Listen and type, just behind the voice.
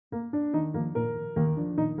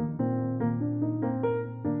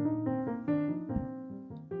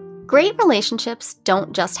Great relationships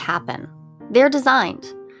don't just happen. They're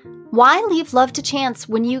designed. Why leave love to chance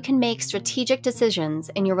when you can make strategic decisions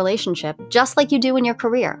in your relationship just like you do in your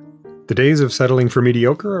career? The days of settling for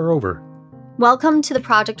mediocre are over. Welcome to the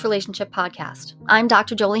Project Relationship Podcast. I'm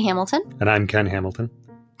Dr. Joli Hamilton. And I'm Ken Hamilton.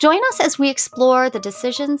 Join us as we explore the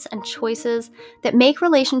decisions and choices that make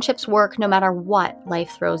relationships work no matter what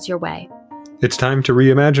life throws your way. It's time to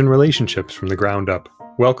reimagine relationships from the ground up.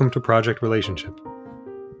 Welcome to Project Relationship.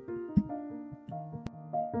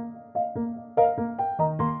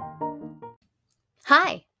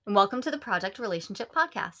 Hi, and welcome to the Project Relationship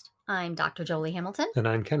Podcast. I'm Dr. Joli Hamilton. And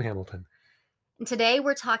I'm Ken Hamilton. And today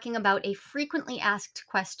we're talking about a frequently asked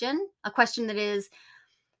question, a question that it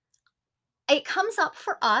comes up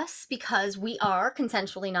for us because we are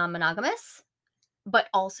consensually non-monogamous, but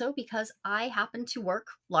also because I happen to work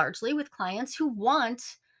largely with clients who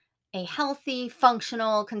want a healthy,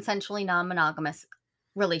 functional, consensually non-monogamous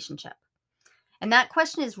relationship. And that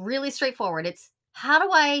question is really straightforward. It's how do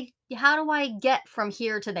I get from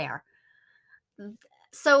here to there?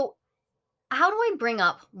 So how do I bring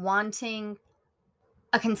up wanting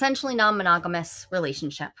a consensually non-monogamous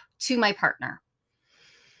relationship to my partner?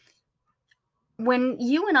 When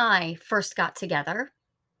you and I first got together,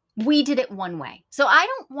 we did it one way. So I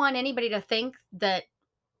don't want anybody to think that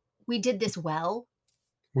we did this well.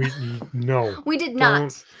 No. We did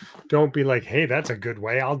not. Don't be like, hey, that's a good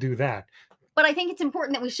way. I'll do that. But I think it's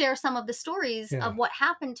important that we share some of the stories of what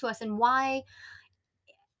happened to us and why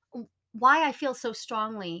I feel so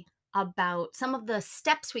strongly about some of the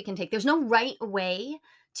steps we can take. There's no right way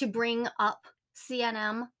to bring up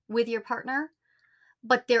CNM with your partner,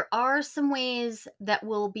 but there are some ways that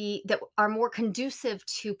are more conducive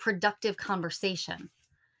to productive conversation.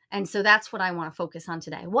 And so that's what I want to focus on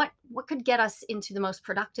today. What could get us into the most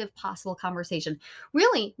productive possible conversation?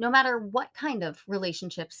 Really, no matter what kind of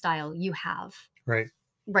relationship style you have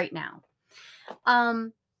right now.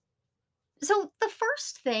 So the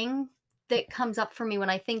first thing that comes up for me when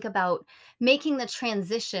I think about making the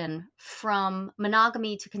transition from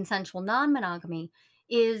monogamy to consensual non-monogamy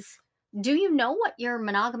is, do you know what your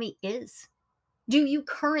monogamy is? Do you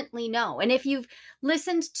currently know? And if you've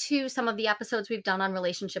listened to some of the episodes we've done on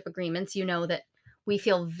relationship agreements, you know that we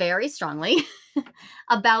feel very strongly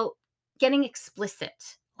about getting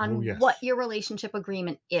explicit on what your relationship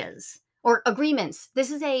agreement is, or agreements.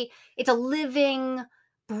 It's a living,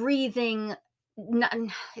 breathing,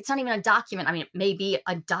 it's not even a document. I mean, it may be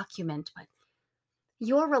a document, but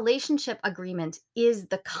your relationship agreement is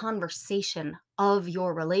the conversation of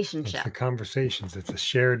your relationship. It's the conversations. It's a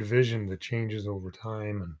shared vision that changes over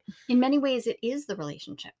time. And in many ways, it is the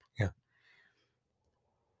relationship. Yeah.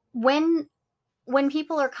 When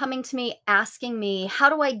people are coming to me asking me, how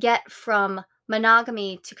do I get from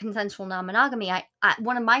monogamy to consensual non-monogamy?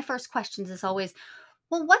 One of my first questions is always,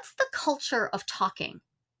 well, what's the culture of talking?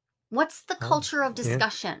 What's the culture of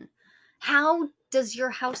discussion? Yeah. How does your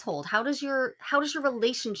household, how does your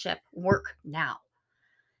relationship work now?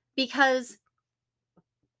 Because,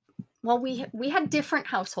 well, we had different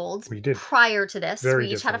households prior to this. We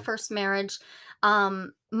each had a first marriage.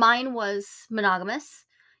 Mine was monogamous.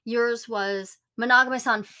 Yours was monogamous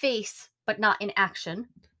on face, but not in action.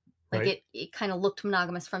 Like it kind of looked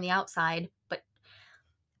monogamous from the outside, but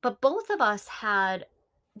both of us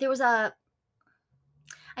there was an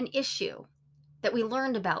issue that we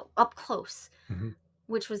learned about up close,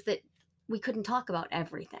 which was that we couldn't talk about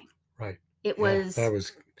everything. Right. It was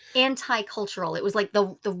anti-cultural. It was like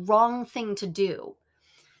the wrong thing to do.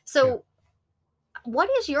 So what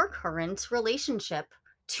is your current relationship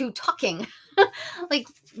to talking? Like,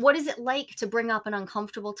 what is it like to bring up an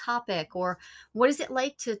uncomfortable topic? Or what is it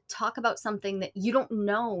like to talk about something that you don't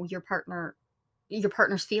know your partner's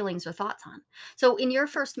feelings or thoughts on? So in your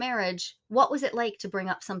first marriage, what was it like to bring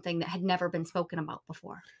up something that had never been spoken about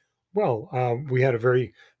before? Well, we had a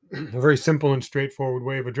very simple and straightforward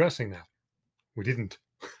way of addressing that. We didn't.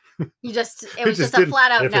 It was just a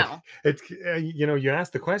flat out no. You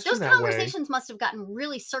asked the question. Those conversations must have gotten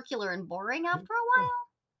really circular and boring after a while.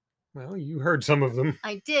 Well, you heard some of them.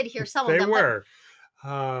 I did hear some of them. They were.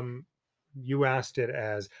 You asked it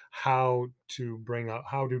as how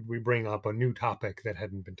did we bring up a new topic that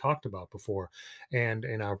hadn't been talked about before? And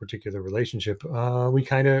in our particular relationship,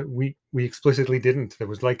 we explicitly didn't. There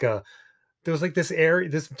was like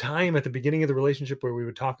this time at the beginning of the relationship where we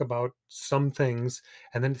would talk about some things,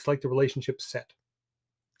 and then it's like the relationship set.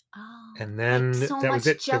 Oh, and then like that was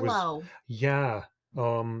it. Jell-O.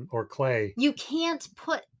 Or clay. You can't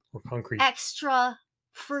put or concrete. Extra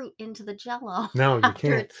fruit into the Jell-O No, you after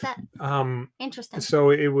can't. it's set. Um, Interesting. so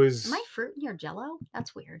it Am I was fruit in your Jell-O?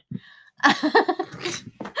 That's weird.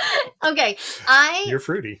 Okay, I you're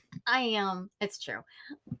fruity. I am. It's true.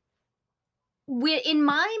 In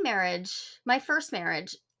my marriage, my first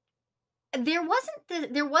marriage, there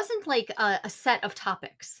wasn't like a set of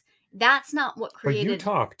topics. That's not what But you created.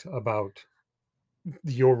 talked about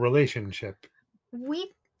your relationship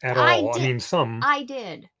We at I all. I did. mean, some. I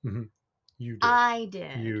did. Mhm. You did. I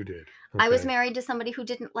did. You did. I was Okay. married to somebody who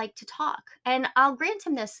didn't like to talk. And I'll grant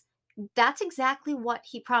him this. That's exactly what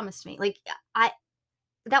he promised me. Like I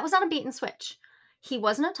that was not a bait and switch. He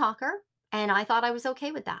wasn't a talker, and I thought I was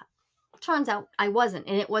okay with that. Turns out I wasn't,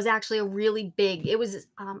 and it was actually a really big. It was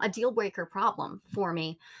a deal breaker problem for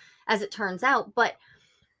me, as it turns out. But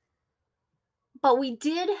we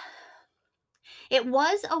did. It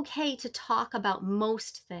was okay to talk about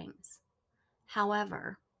most things.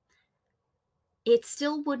 However, it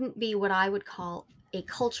still wouldn't be what I would call a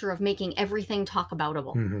culture of making everything talk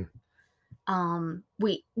aboutable. Hmm.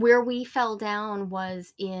 We where we fell down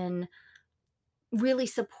was in really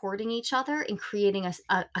supporting each other and creating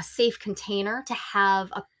a safe container to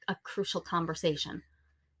have a crucial conversation,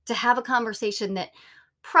 to have a conversation that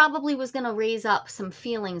probably was going to raise up some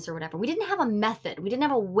feelings or whatever. We didn't have a method, we didn't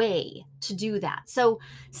have a way to do that. So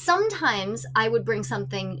sometimes I would bring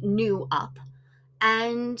something new up,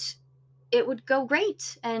 and it would go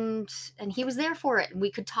great, and he was there for it, and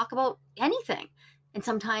we could talk about anything. And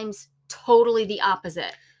sometimes totally the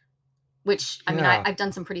opposite, which I mean, Yeah, I've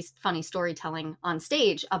done some pretty funny storytelling on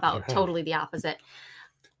stage you about have. totally the opposite.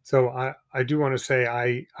 So I do want to say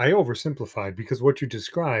I oversimplified because what you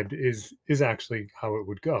described is actually how it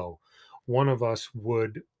would go. One of us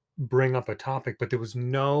would bring up a topic, but there was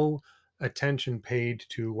no attention paid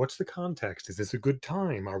to what's the context? Is this a good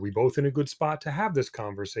time? Are we both in a good spot to have this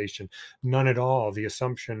conversation? None at all. The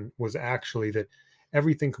assumption was actually that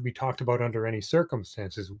everything could be talked about under any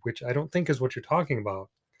circumstances, which I don't think is what you're talking about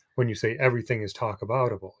when you say everything is talk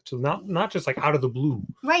aboutable. So not just like out of the blue.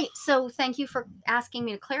 Right. So thank you for asking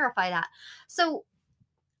me to clarify that. So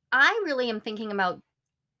I really am thinking about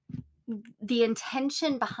the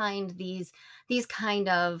intention behind these kind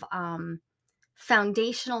of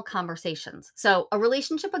foundational conversations. So a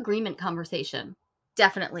relationship agreement conversation,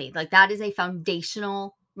 definitely, like that is a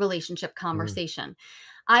foundational relationship Mm, conversation.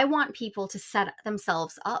 I want people to set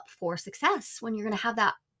themselves up for success when you're going to have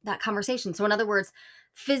that conversation. So in other words,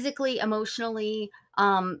 physically, emotionally,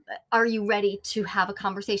 are you ready to have a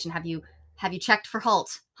conversation? Have you checked for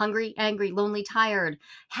halt? Hungry, angry, lonely, tired?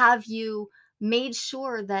 Have you made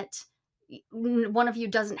sure that one of you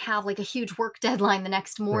doesn't have like a huge work deadline the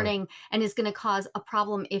next right. morning and is going to cause a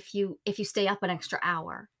problem if you stay up an extra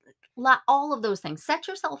hour? All of those things, set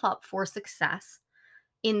yourself up for success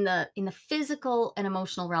in the physical and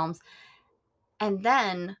emotional realms, and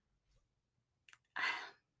then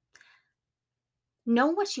know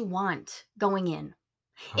what you want going in.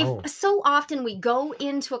 If Oh, so often we go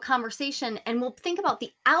into a conversation and we'll think about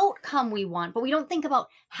the outcome we want, but we don't think about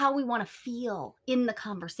how we want to feel in the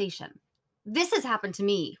conversation. This has happened to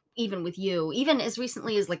me, even with you, even as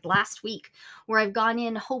recently as like last week, where I've gone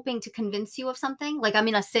in hoping to convince you of something. Like I'm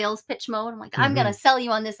in a sales pitch mode. I'm like, I'm going to mhm. sell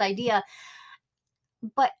you on this idea.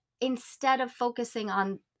 But instead of focusing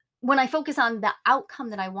on, when I focus on the outcome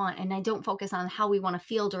that I want and I don't focus on how we want to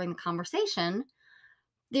feel during the conversation,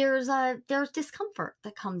 there's discomfort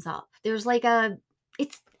that comes up. There's like a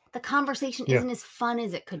it's the conversation Yeah. isn't as fun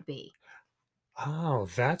as it could be. Oh,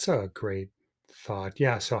 that's a great thought.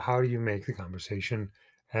 Yeah, so how do you make the conversation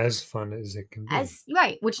as fun as it can be? As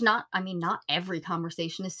right, which not I mean, not every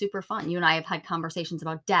conversation is super fun. You and I have had conversations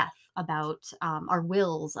about death, about our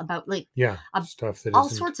wills, about like Yeah, uh, stuff that all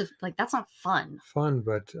isn't sorts of like that's not fun. fun,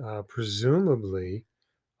 but, presumably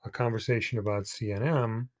a conversation about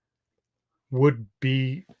CNM would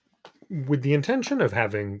be with the intention of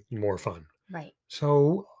having more fun. Right.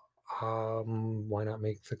 So, why not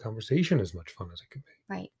make the conversation as much fun as it can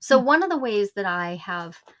Right. be? So one of the ways that I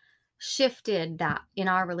have shifted that in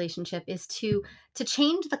our relationship is to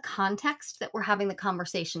change the context that we're having the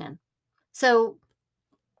conversation in. So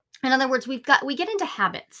in other words, we get into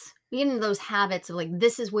habits. We get into those habits of like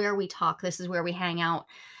this is where we talk, this is where we hang out,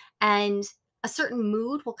 and a certain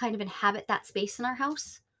mood will kind of inhabit that space in our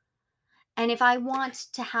house. And if I want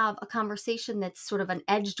to have a conversation that's sort of an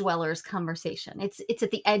edge dwellers conversation, it's at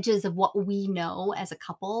the edges of what we know as a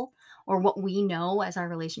couple or what we know as our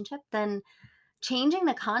relationship, then changing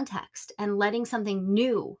the context and letting something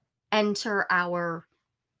new enter our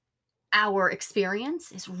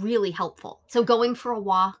experience is really helpful. So going for a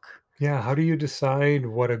walk. Yeah, how do you decide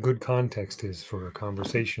what a good context is for a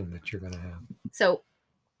conversation that you're gonna have? So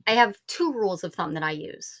I have 2 rules of thumb that I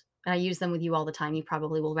use, and I use them with you all the time. You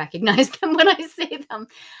probably will recognize them when I say them.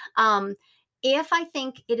 Um, if I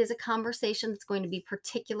think it is a conversation that's going to be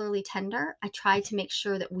particularly tender, I try to make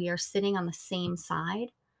sure that we are sitting on the same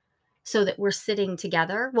side so that we're sitting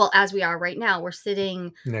together. Well, as we are right now, we're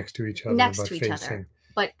sitting Next to each other, next but to each other, facing.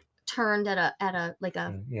 but turned at a like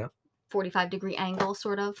a Yeah. 45-degree angle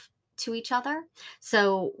sort of to each other.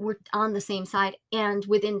 So we're on the same side and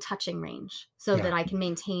within touching range so Yeah. that I can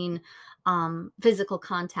maintain physical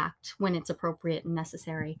contact when it's appropriate and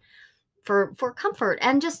necessary for comfort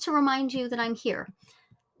and just to remind you that I'm here.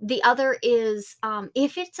 The other is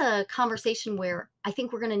if it's a conversation where I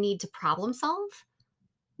think we're going to need to problem solve,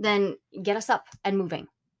 then get us up and moving.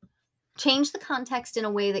 Change the context in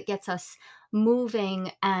a way that gets us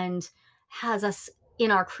moving and has us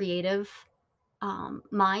in our creative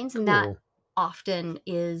minds, and that Cool. often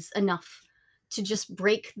is enough to just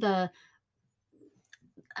break the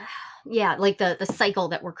yeah, like the cycle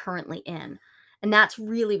that we're currently in, and that's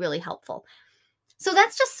really really helpful. So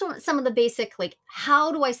that's just some of the basic, like,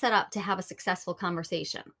 how do I set up to have a successful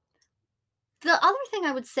conversation? The other thing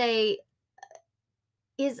I would say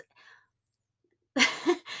is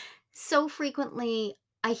so frequently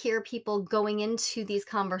I hear people going into these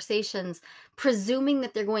conversations presuming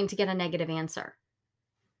that they're going to get a negative answer.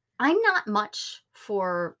 I'm not much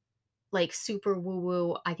for like super woo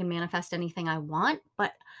woo, I can manifest anything I want,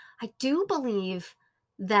 but I do believe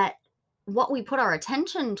that what we put our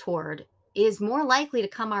attention toward is more likely to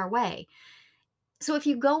come our way. So if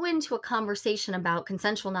you go into a conversation about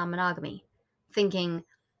consensual non monogamy thinking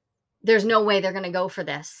there's no way they're going to go for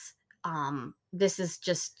this, this is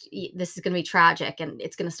going to be tragic and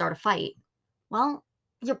it's going to start a fight. Well,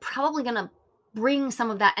 you're probably going to bring some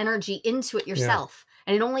of that energy into it Yeah. yourself.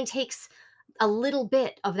 And it only takes a little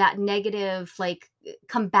bit of that negative, like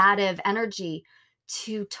combative energy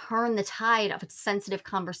to turn the tide of a sensitive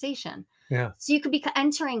conversation. Yeah. So you could be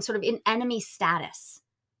entering sort of in enemy status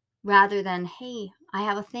rather than, hey, I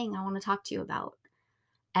have a thing I want to talk to you about.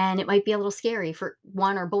 And it might be a little scary for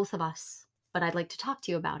one or both of us, but I'd like to talk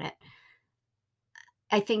to you about it.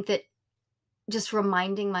 I think that just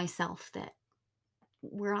reminding myself that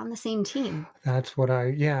we're on the same team. That's what I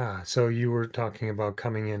yeah. So you were talking about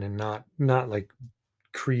coming in and not like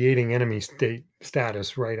creating enemy state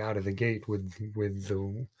status right out of the gate with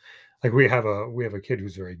the like we have a kid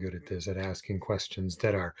who's very good at this, at asking questions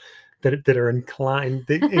that are inclined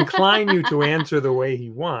they incline you to answer the way he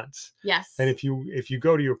wants. And Yes. if you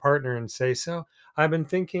go to your partner and say, "So, I've been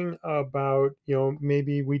thinking about,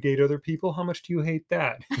 maybe we date other people. How much do you hate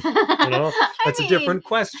that?" You know, I that's a mean, different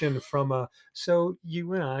question from a, so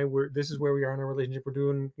you and I were, this is where we are in our relationship. We're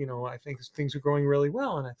doing, I think things are going really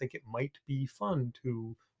well. And I think it might be fun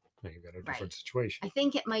to, now you've got a right. different situation. I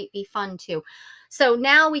think it might be fun too. So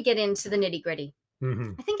now we get into the nitty gritty.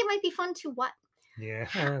 Hmm. I think it might be fun to what?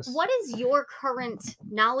 Yes. What is your current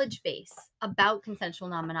knowledge base about consensual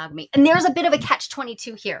non-monogamy? And there's a bit of a catch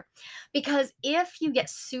 22 here, because if you get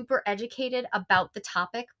super educated about the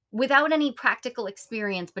topic without any practical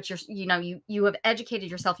experience, but you have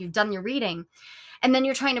educated yourself, you've done your reading, and then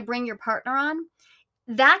you're trying to bring your partner on,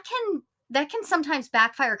 that can sometimes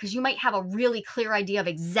backfire because you might have a really clear idea of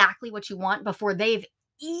exactly what you want before they've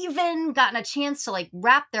even gotten a chance to like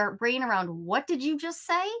wrap their brain around, what did you just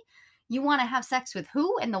say? You want to have sex with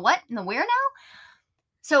who and the what and the where now?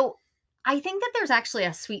 So I think that there's actually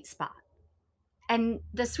a sweet spot. And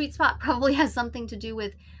the sweet spot probably has something to do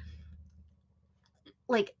with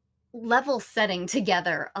like level setting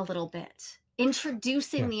together a little bit,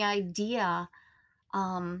 introducing Yeah. the idea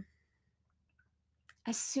um,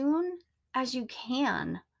 as soon as you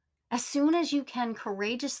can, as soon as you can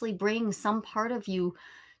courageously bring some part of you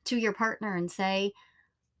to your partner and say,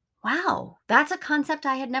 wow, that's a concept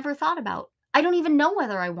I had never thought about. I don't even know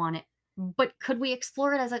whether I want it, but could we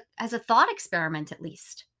explore it as a thought experiment at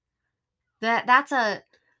least? That's a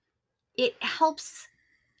it helps.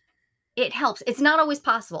 It helps. It's not always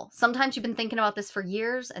possible. Sometimes you've been thinking about this for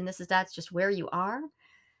years and that's just where you are,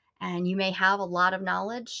 and you may have a lot of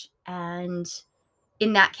knowledge, and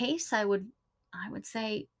in that case I would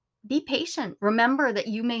say be patient. Remember that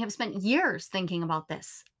you may have spent years thinking about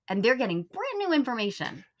this and they're getting brand new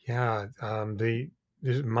information. Yeah.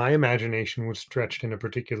 My imagination was stretched in a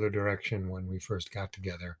particular direction when we first got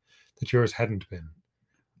together that yours hadn't been.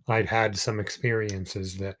 I'd had some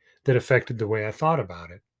experiences that affected the way I thought about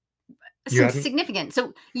it. You Some hadn't? significant.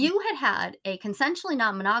 So you had a consensually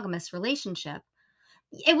non-monogamous relationship.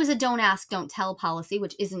 It was a don't ask, don't tell policy,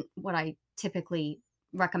 which isn't what I typically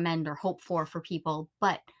recommend or hope for people,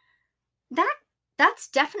 but that that's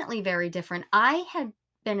definitely very different. I had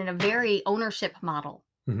been in a very ownership model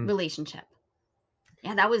Mhm. relationship.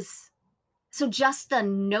 Yeah, that was so just the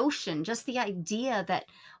notion, just the idea that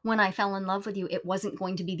when I fell in love with you, it wasn't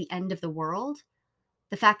going to be the end of the world.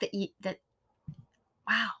 The fact that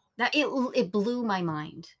wow, that it blew my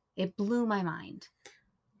mind. It blew my mind.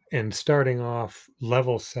 And starting off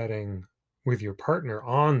level setting with your partner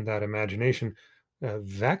on that imagination,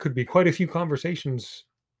 that could be quite a few conversations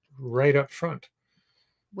right up front.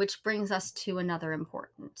 Which brings us to another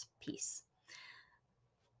important piece.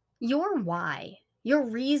 Your why, your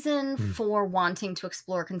reason Mm. for wanting to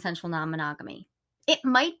explore consensual non-monogamy. It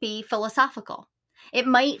might be philosophical. It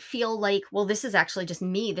might feel like, well, this is actually just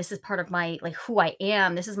me. This is part of my like who I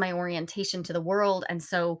am. This is my orientation to the world. And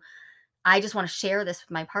so I just want to share this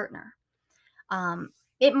with my partner.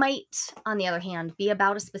 It might, on the other hand, be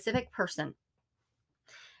about a specific person.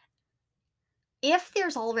 If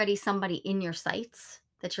there's already somebody in your sights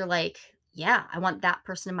that you're like, yeah, I want that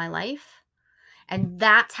person in my life, and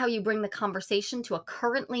that's how you bring the conversation to a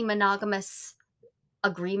currently monogamous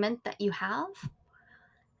agreement that you have,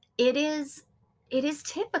 it is it is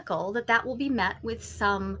typical that that will be met with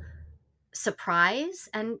some surprise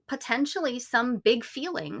and potentially some big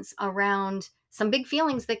feelings around some big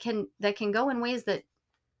feelings that can go in ways that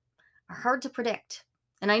are hard to predict.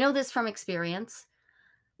 And I know this from experience.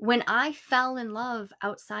 When I fell in love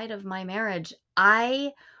outside of my marriage,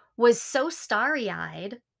 I was so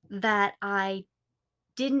starry-eyed that I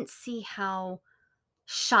didn't see how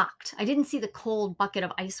shocked. I didn't see the cold bucket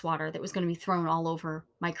of ice water that was going to be thrown all over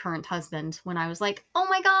my current husband when I was like, "Oh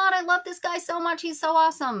my god, I love this guy so much. He's so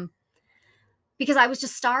awesome." Because I was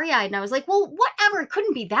just starry-eyed and I was like, "Well, whatever. It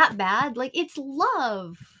couldn't be that bad. Like it's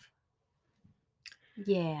love."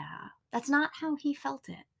 Yeah. That's not how he felt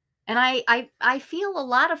it. And I feel a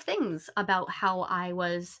lot of things about how I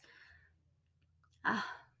was uh,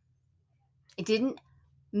 it didn't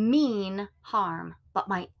mean harm, but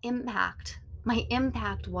my impact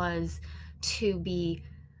was to be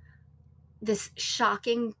this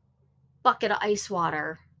shocking bucket of ice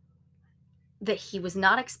water that he was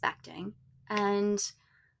not expecting, and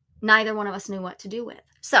neither one of us knew what to do with.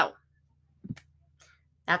 So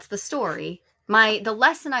that's the story. The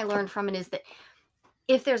lesson I learned from it is that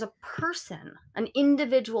if there's a person, an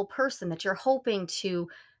individual person that you're hoping to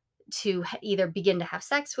either begin to have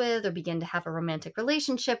sex with or begin to have a romantic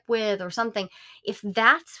relationship with or something, if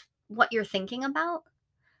that's what you're thinking about,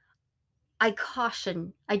 I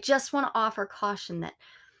just want to offer caution that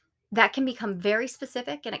that can become very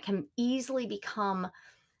specific and it can easily become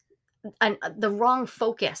the wrong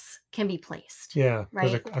focus can be placed, Yeah,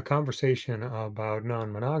 because right? a conversation about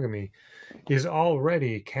non-monogamy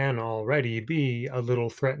can already be a little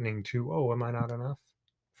threatening to, oh, am I not enough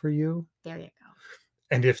for you? There you go.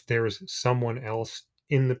 And if there's someone else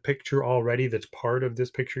in the picture already that's part of this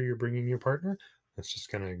picture you're bringing your partner, that's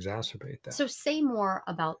just going to exacerbate that. So say more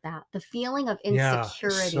about that. The feeling of Yeah.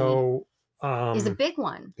 insecurity So is a big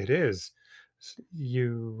one. it is.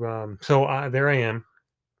 So there I am,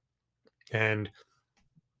 and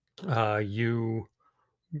you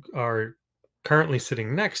are currently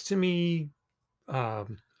sitting next to me,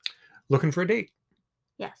 um, looking for a date.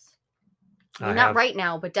 Yes. I I mean, not have right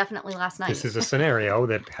now, but definitely last This night. is a scenario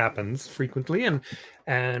that happens frequently,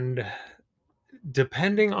 and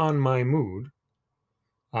depending on my mood,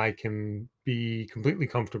 I can be completely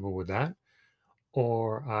comfortable with that,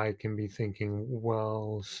 or I can be thinking,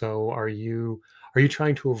 well, so are you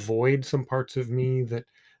trying to avoid some parts of me that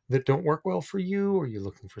don't work well for you? Or are you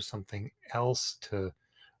looking for something else to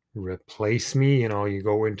replace me? You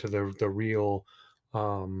go into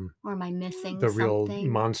um Or am I missing the real something?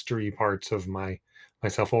 monstery parts of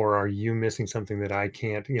myself, or are you missing something that I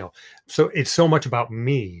can't, so it's so much about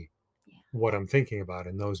me, Yeah. what I'm thinking about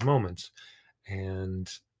in those moments. And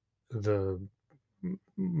the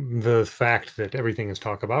the fact that everything is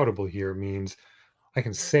talk aboutable here means I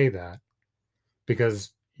can say that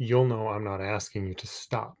because you'll know I'm not asking you to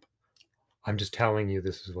stop. I'm just telling you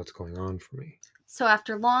this is what's going on for me. So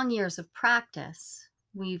after long years of practice,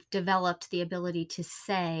 we've developed the ability to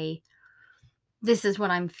say, this is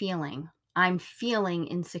what I'm feeling. I'm feeling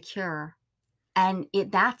insecure. And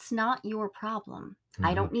that's not your problem.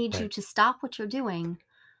 I don't need you Right. to stop what you're doing.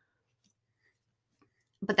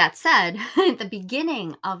 But that said, at the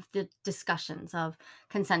beginning of the discussions of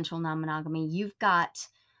consensual non-monogamy, you've got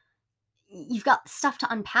stuff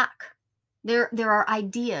to unpack. There are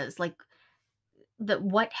ideas like that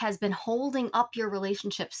what has been holding up your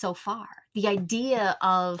relationship so far. The idea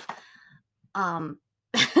of um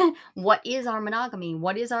What is our monogamy?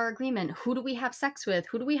 What is our agreement? Who do we have sex with?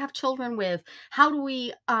 Who do we have children with? How do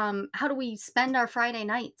we spend our Friday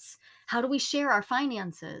nights? How do we share our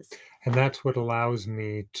finances? And that's what allows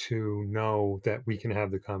me to know that we can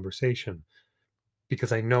have the conversation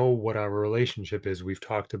because I know what our relationship is. We've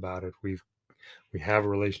talked about it. We have a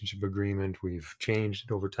relationship agreement. We've changed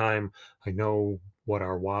it over time. I know what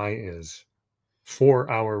our why is for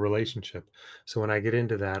our relationship. So when I get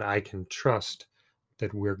into that, I can trust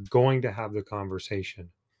that we're going to have the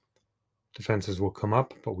conversation. Defenses will come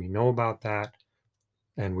up, but we know about that,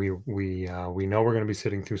 and we know we're going to be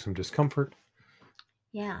sitting through some discomfort.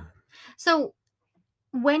 Yeah. So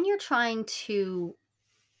when you're trying to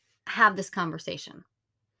have this conversation,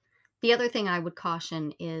 the other thing I would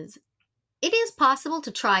caution is it is possible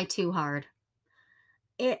to try too hard.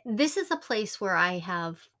 This is a place where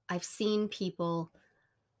I've seen people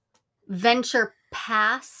venture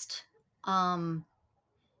past um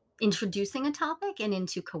introducing a topic and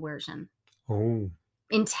into coercion, Oh,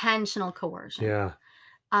 intentional coercion. yeah.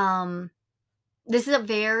 Um this is a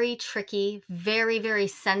very tricky, very very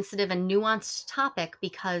sensitive and nuanced topic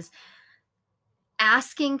because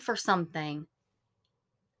asking for something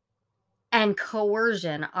and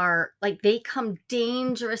coercion are like they come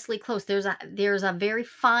dangerously close. There's a very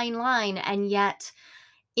fine line, and yet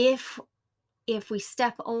if we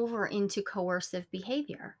step over into coercive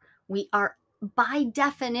behavior, we are by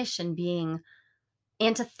definition being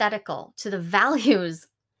antithetical to the values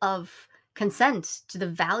of consent, to the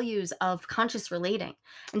values of conscious relating.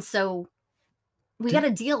 And so we got Do,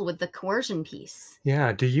 to deal with the coercion piece.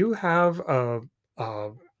 yeah. Do you have a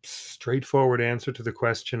straightforward answer to the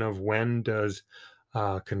question of when does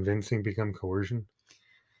convincing become coercion?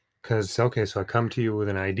 Because, okay, so I come to you with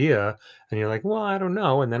an idea and you're like, well, I don't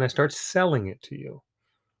know. And then I start selling it to you.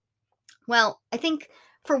 Well, I think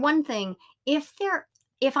for one thing, if there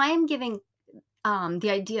if I am giving the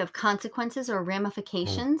idea of consequences or Oh,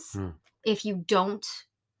 ramifications hmm. if you don't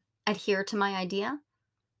adhere to my idea,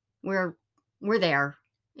 we're we're there.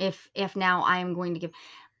 If now I am going to give,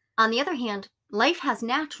 on the other hand, life has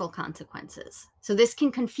natural consequences. So this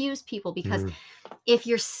can confuse people because Hmm. if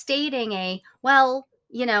you're stating a, well,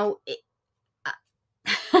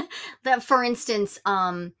 that for instance,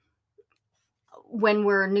 when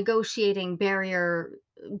we're negotiating barrier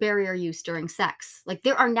use during sex, like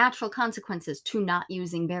there are natural consequences to not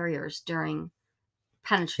using barriers during Yeah.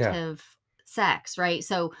 penetrative sex, right?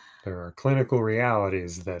 So There are clinical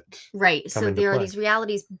realities that right, come so into there are play. these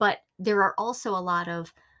realities, but there are also a lot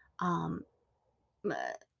of um, uh,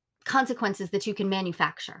 consequences that you can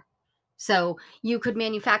manufacture. So you could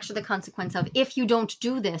manufacture the consequence of, if you don't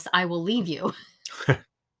do this, I will leave you.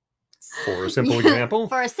 For a simple Yeah, example.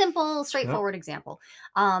 for a simple, Yep. straightforward example.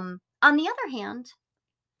 On the other hand,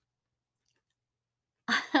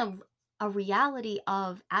 a reality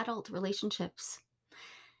of adult relationships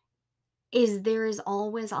is there is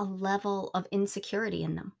always a level of insecurity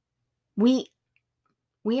in them. We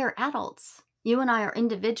we are adults. You and I are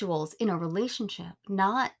individuals in a relationship,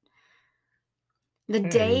 not the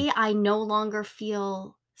And day I no longer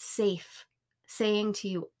feel safe saying to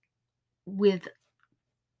you with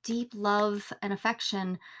deep love and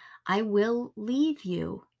affection, I will leave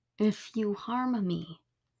you if you harm me,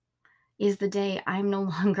 is the day I'm no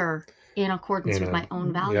longer in accordance in with a, my own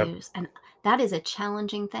yep. values. And that is a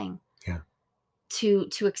challenging thing Yeah.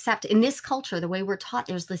 to accept. In this culture, the way we're taught,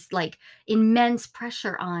 there's this like immense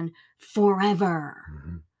pressure on forever.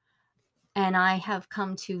 Mhm. And I have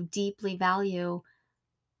come to deeply value,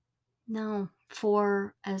 no,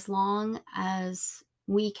 for as long as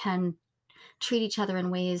we can treat each other in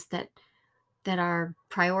ways that are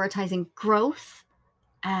prioritizing growth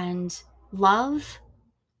and love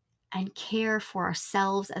and care for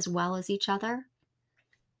ourselves as well as each other.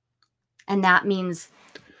 And that means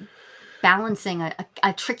balancing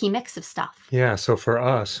a tricky mix of stuff. Yeah, so for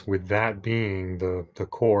us, with that being the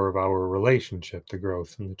core of our relationship, the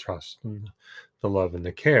growth and the trust and the love and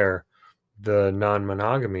the care, the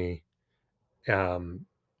non-monogamy, um,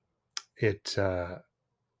 it,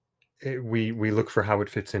 we look for how it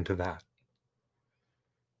fits into that.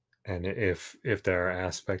 And if there are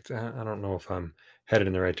aspects, I don't know if I'm headed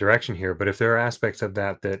in the right direction here, but if there are aspects of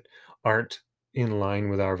that that aren't in line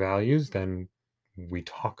with our values, then we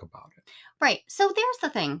talk about it. Right. So there's the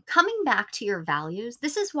thing. Coming back to your values,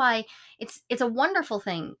 this is why it's a wonderful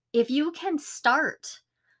thing if you can start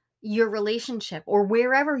your relationship or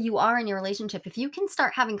wherever you are in your relationship, if you can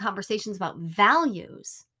start having conversations about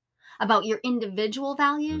values, about your individual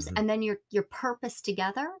values Mhm. and then your purpose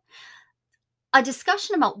together, a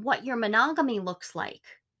discussion about what your monogamy looks like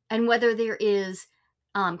and whether there is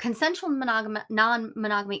consensual monogamy,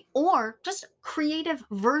 non-monogamy, or just creative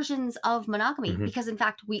versions of monogamy. Hmm. Because in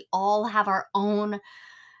fact, we all have our own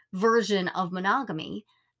version of monogamy.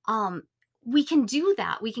 Um, we can do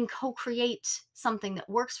that. We can co-create something that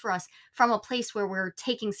works for us from a place where we're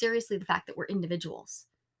taking seriously the fact that we're individuals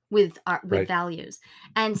with Right. values.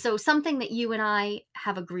 And so something that you and I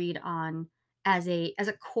have agreed on as a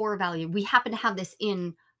core value, we happen to have this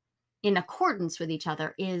in accordance with each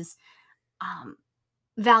other, is um,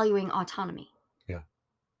 valuing autonomy Yeah.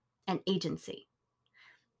 and agency.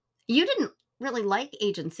 You didn't really like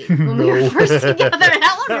agency when we were No, first together.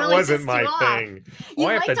 That one that really wasn't pissed you my off. thing. Oh,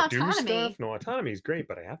 I You have to liked do stuff? autonomy. No, autonomy is great,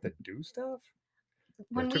 but I have to do stuff? Yeah,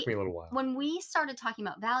 When it took we me a little while. when we started talking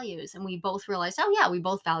about values and we both realized, oh yeah, we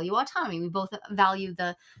both value autonomy. We both value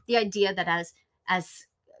the idea that as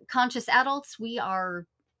conscious adults, we are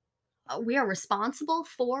responsible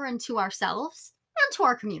for and to ourselves and to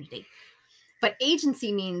our community. But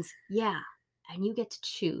agency means, yeah, and you get to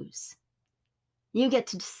choose. You get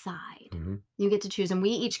to decide. Mhm. You get to choose. And we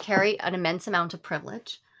each carry an immense amount of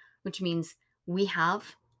privilege, which means we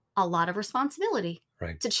have a lot of responsibility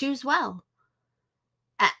Right. to choose well.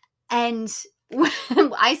 And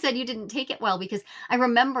I said you didn't take it well because I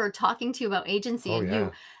remember talking to you about agency Oh, and you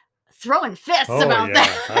yeah. throwing fists Oh, about yeah.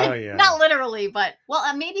 that. Oh, yeah. Not literally, but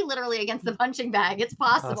well, maybe literally against the punching bag. It's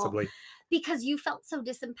possible Possibly. because you felt so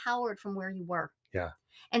disempowered from where you were. Yeah.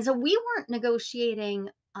 And so we weren't negotiating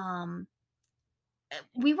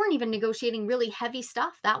we weren't even negotiating really heavy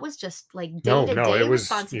stuff. That was just like day No, to no, day it was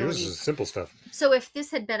responsibilities. simple stuff. So if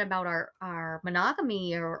this had been about our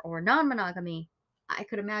monogamy or non-monogamy, I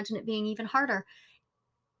could imagine it being even harder.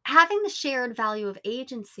 Having the shared value of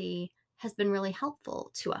agency has been really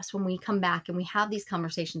helpful to us when we come back and we have these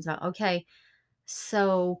conversations about, okay,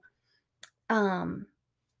 so um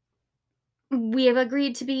we have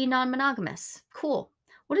agreed to be non-monogamous. Cool.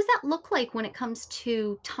 What does that look like when it comes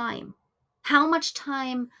to time? How much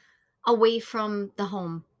time away from the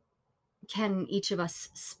home can each of us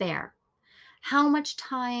spare? How much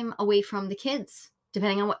time away from the kids,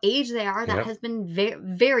 depending on what age they are, that Yep. has been very,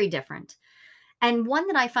 very different. And one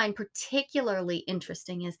that I find particularly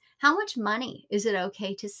interesting is how much money is it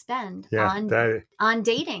okay to spend Yeah, that on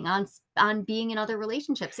dating, on being in other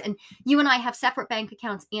relationships? And you and I have separate bank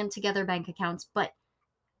accounts and together bank accounts, but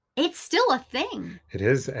it's still a thing. it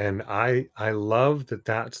is, and I love that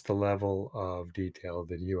that's the level of detail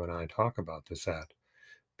that you and I talk about this at,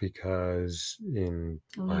 because in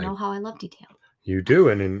Oh, you my know how I love detail. you do,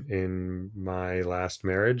 and in my last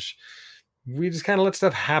marriage, we just kinda let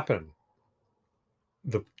stuff happen.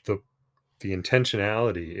 The the the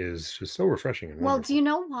intentionality is just so refreshing and Well, do you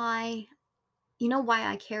wonderful. know why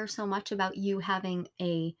I care so much about you having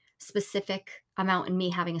a specific amount and me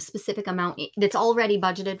having a specific amount that's already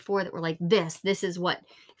budgeted for, that we're like, this is what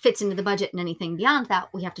fits into the budget, and anything beyond that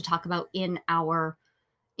we have to talk about in our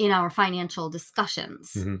financial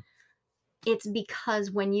discussions. Mhm. It's because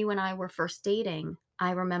when you and I were first dating,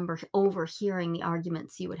 I remember overhearing the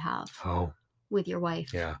arguments you would have Oh, with your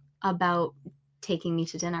wife yeah. about taking me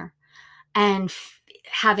to dinner, and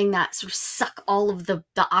having that sort of suck all of the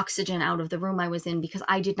oxygen out of the room I was in, because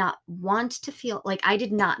I did not want to feel like, I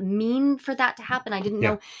did not mean for that to happen. I didn't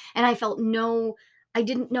Yeah. know, and I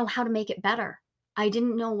didn't know how to make it better. I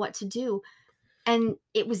didn't know what to do. And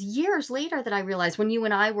it was years later that I realized, when you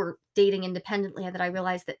and I were dating independently, that I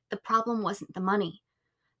realized that the problem wasn't the money.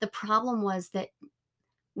 The problem was that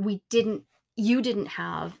we didn't you didn't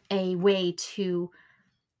have a way to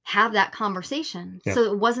have that conversation. Yep.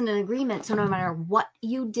 So it wasn't an agreement. So no matter what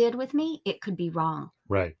you did with me, it could be wrong.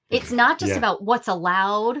 Right. It's not just Yeah. about what's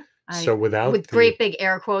allowed. So without With the great big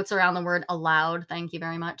air quotes around the word allowed. Thank you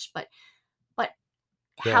very much. But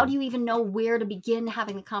how yeah, do you even know where to begin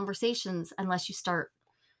having the conversations unless you start?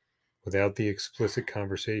 without the explicit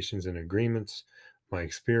conversations and agreements, my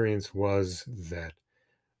experience was that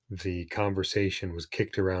the conversation was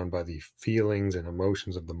kicked around by the feelings and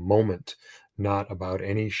emotions of the moment, not about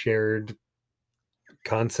any shared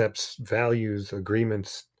concepts, values,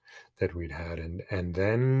 agreements that we'd had. And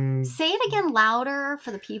then Say it again louder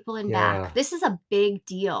for the people in back. yeah, This is a big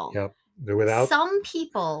deal. yep. Without Some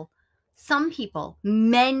people,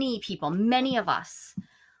 many of us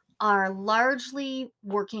are largely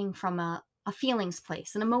working from a feelings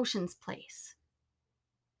place, an emotions place.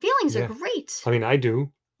 Feelings are yeah. great. I mean, I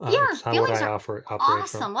do. Yeah, It's how what feelings I are offer operate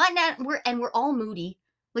from. awesome. Why not? We're all moody.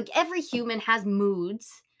 Like, every human has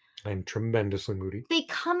moods. I'm tremendously moody. They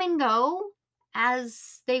come and go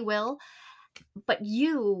as they will. But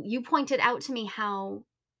you pointed out to me how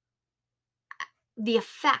the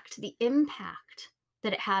effect, the impact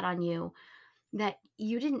that it had on you, that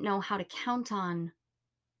you didn't know how to count on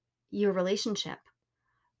your relationship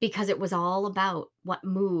because it was all about what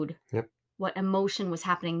mood, Yep. what emotion was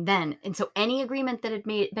happening then. And so any agreement that had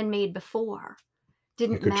been made before It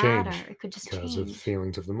didn't could matter. change It could just because of change.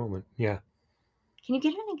 feelings of the moment. Yeah. Can you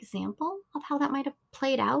give an example of how that might have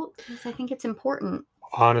played out? Because I think it's important.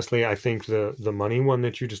 Honestly, I think the money one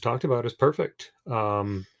that you just talked about is perfect.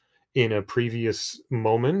 In a previous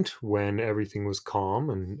moment when everything was calm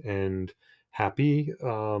and happy,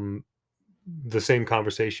 the same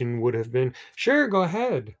conversation would have been, "Sure, go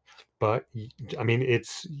ahead." But I mean,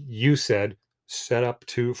 it's you said set up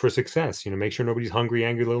to for success. Make sure nobody's hungry,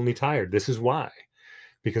 angry, lonely, tired. This is why.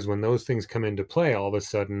 Because when those things come into play, all of a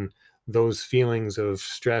sudden those feelings of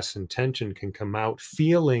stress and tension can come out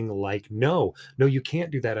feeling like, no, no, you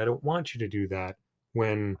can't do that. I don't want you to do that,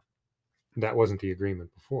 when that wasn't the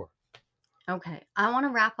agreement before. Okay. I want to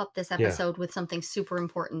wrap up this Yeah. episode with something super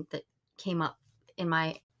important that came up in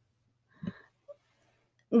my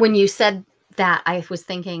when you said that. I was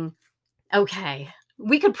thinking, okay,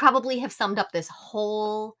 we could probably have summed up this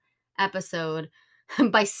whole episode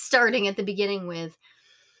by starting at the beginning with,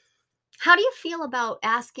 how do you feel about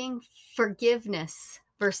asking forgiveness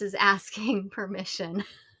versus asking permission?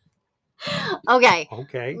 Okay.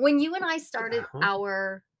 Okay. When you and I started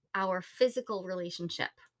Uh-huh. our physical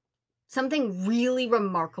relationship, something really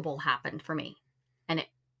remarkable happened for me. And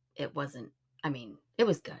it wasn't, I mean, it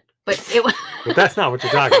was good, but it was But that's not what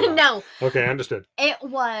you're talking about. no, Okay, understood. it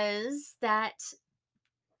was that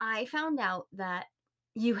I found out that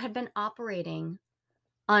you had been operating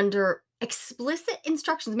under explicit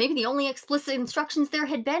instructions, maybe the only explicit instructions there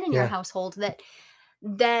had been in your Yeah. household,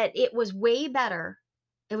 that it was way better.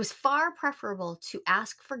 It was far preferable to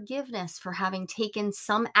ask forgiveness for having taken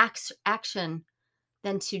some action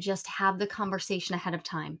than to just have the conversation ahead of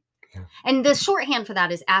time. Yeah. And the shorthand for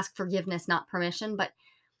that is ask forgiveness, not permission. But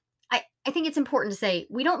I think it's important to say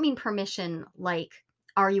we don't mean permission like,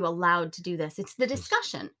 are you allowed to do this? It's the Yes.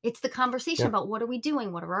 discussion, it's the conversation Yeah. about what are we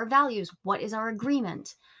doing? What are our values? What is our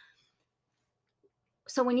agreement?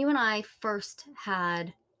 So when you and I first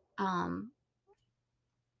had,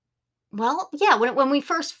 well, yeah, when we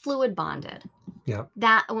first fluid bonded, Yeah.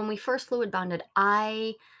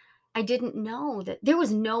 I didn't know that there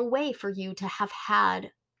was no way for you to have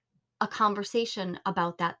had a conversation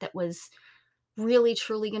about that was really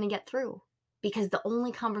truly going to get through, because the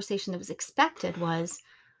only conversation that was expected was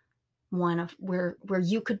one of where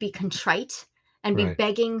you could be contrite and be Right.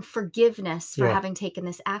 begging forgiveness for Yeah. having taken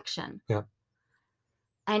this action. Yeah.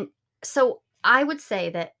 And so I would say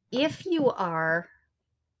that if you are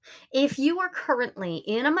currently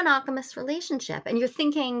in a monogamous relationship and you're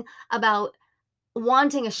thinking about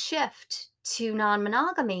wanting a shift to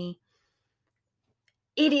non-monogamy,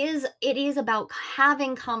 it is about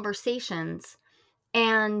having conversations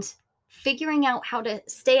and figuring out how to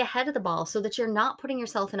stay ahead of the ball so that you're not putting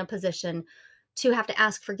yourself in a position to have to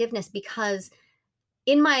ask forgiveness. Because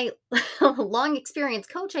in my long experience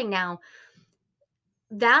coaching now,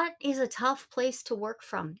 that is a tough place to work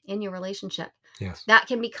from in your relationship. Yes. That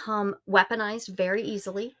can become weaponized very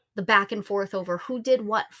easily. The back and forth over who did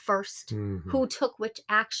what first, Hmm. who took which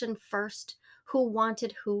action first, who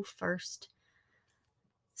wanted who first.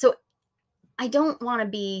 So I don't want to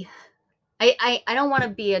be I don't want to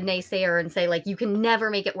be a naysayer and say like you can never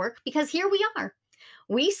make it work, because here we are.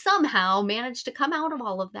 We somehow managed to come out of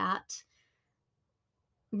all of that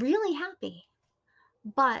really happy.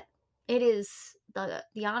 But it is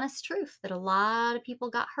the honest truth that a lot of people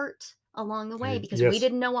got hurt along the way because we Yes.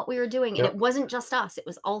 didn't know what we were doing. And it Yep. wasn't just us, it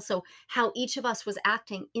was also how each of us was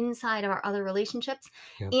acting inside of our other relationships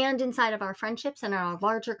Yep. and inside of our friendships and our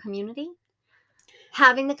larger community.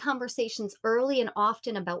 Having the conversations early and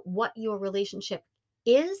often about what your relationship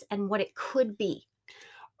is and what it could be.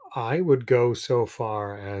 I would go so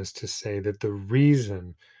far as to say that the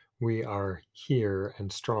reason we are here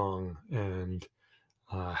and strong and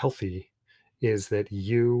healthy is that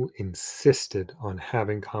you insisted on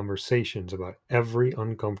having conversations about every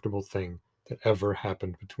uncomfortable thing that ever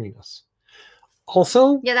happened between us.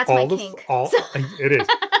 Also, Yeah, that's my all the kink. So all it is,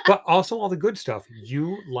 but also all the good stuff.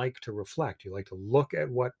 You like to reflect. You like to look at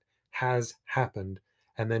what has happened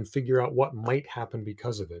and then figure out what might happen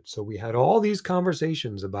because of it. So we had all these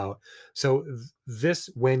conversations about, so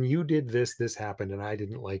this, when you did this, this happened and I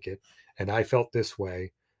didn't like it and I felt this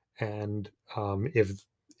way, and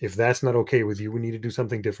if that's not okay with you, we need to do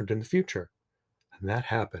something different in the future. And that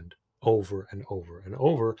happened over and over and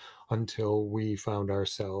over until we found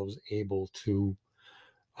ourselves able to,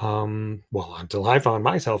 well, until I found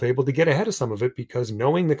myself able to get ahead of some of it, because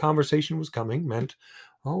knowing the conversation was coming meant,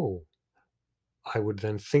 oh, I would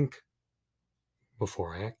then think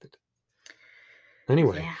before I acted.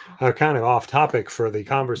 Anyway, Yeah. kind of off topic for the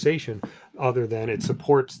conversation, other than it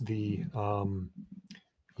supports the,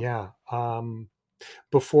 yeah.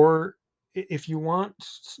 Before, if you want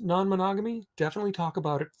non-monogamy, definitely talk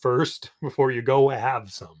about it first before you go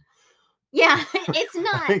have some. Yeah, it's I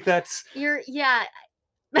not. think that's Yeah.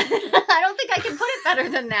 I don't think I can put it better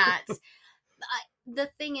than that. The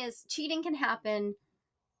thing is, cheating can happen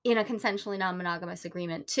in a consensually non-monogamous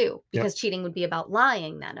agreement too, yep, because cheating would be about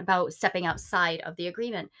lying then, about stepping outside of the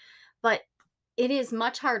agreement. But it is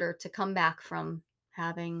much harder to come back from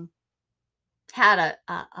having had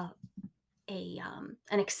an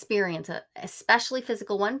experience, especially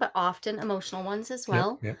physical one, but often emotional ones as yep,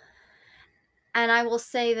 well. yep, And I will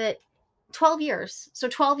say that 12 years. So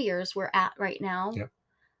 12 years we're at right now. yep.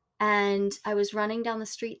 And I was running down the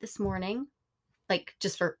street this morning, like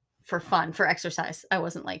just for fun, for exercise. I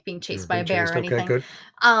wasn't like being Never chased by a been bear or chased. Okay, anything. good.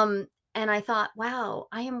 And I thought, wow,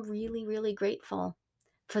 I am really, really grateful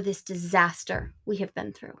for this disaster we have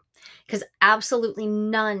been through. Because absolutely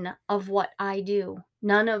none of what I do,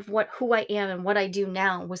 none of who I am and what I do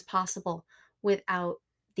now was possible without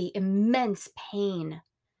the immense pain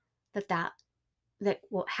that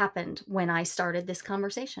what happened when I started this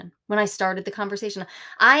conversation. When I started the conversation,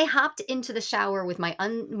 I hopped into the shower with my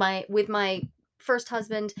first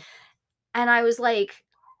husband, and I was like,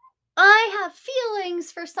 I have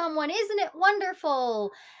feelings for someone. Isn't it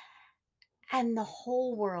wonderful? And the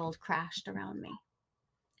whole world crashed around me.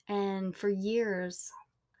 And for years,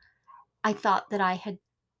 I thought that I had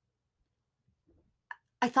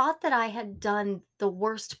done the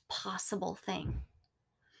worst possible thing.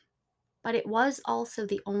 But it was also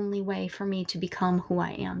the only way for me to become who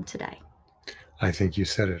I am today. I think you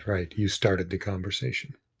said it right. You started the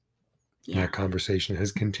conversation. And Yeah. that conversation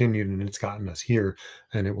has continued and it's gotten us here,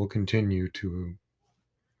 and it will continue to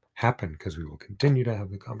happen because we will continue to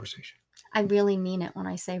have the conversation. I really mean it when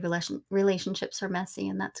I say relationships are messy,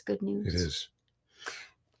 and that's good It news. is.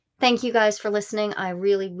 Thank you guys for listening. I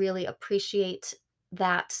really, really appreciate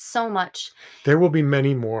that so much. There will be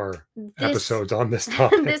many more This episodes on this this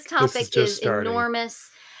topic. This is topic just is starting. enormous,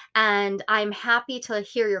 and I'm happy to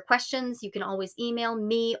hear your questions. You can always email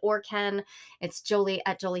me or Ken. It's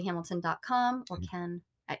Joli@jolihamilton.com, or Ken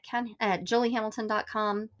at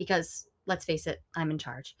jolihamilton.com, because let's face it, I'm in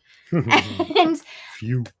charge. And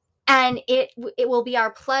Phew. it will be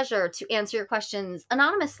our pleasure to answer your questions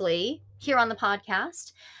anonymously here on the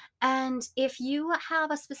podcast. And if you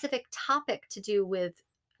have a specific topic to do with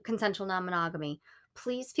consensual non-monogamy,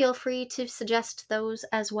 please feel free to suggest those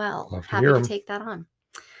as well. Love to Happy hear to them. take that on.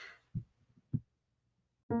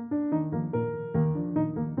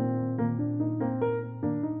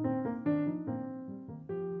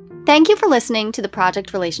 Thank you for listening to the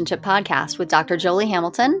Project Relationship Podcast with Dr. Joli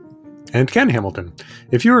Hamilton And Ken Hamilton.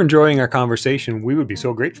 If you're enjoying our conversation, we would be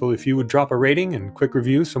so grateful if you would drop a rating and quick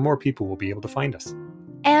review so more people will be able to find us.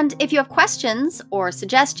 And if you have questions or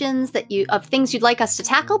suggestions of things you'd like us to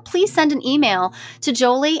tackle, please send an email to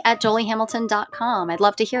Joli@jolihamilton.com. I'd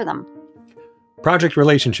love to hear them. Project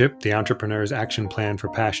Relationship, the Entrepreneur's Action Plan for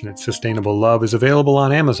Passionate, Sustainable Love, is available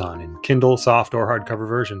on Amazon in Kindle, soft, or hardcover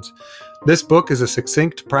versions. This book is a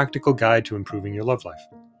succinct, practical guide to improving your love life.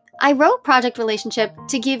 I wrote Project Relationship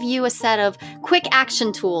to give you a set of quick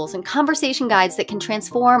action tools and conversation guides that can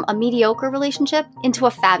transform a mediocre relationship into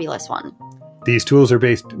a fabulous one. These tools are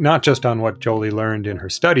based not just on what Joli learned in her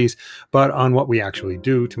studies, but on what we actually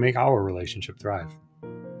do to make our relationship thrive.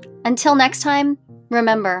 Until next time,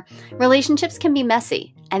 remember, relationships can be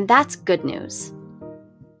messy, and that's good news.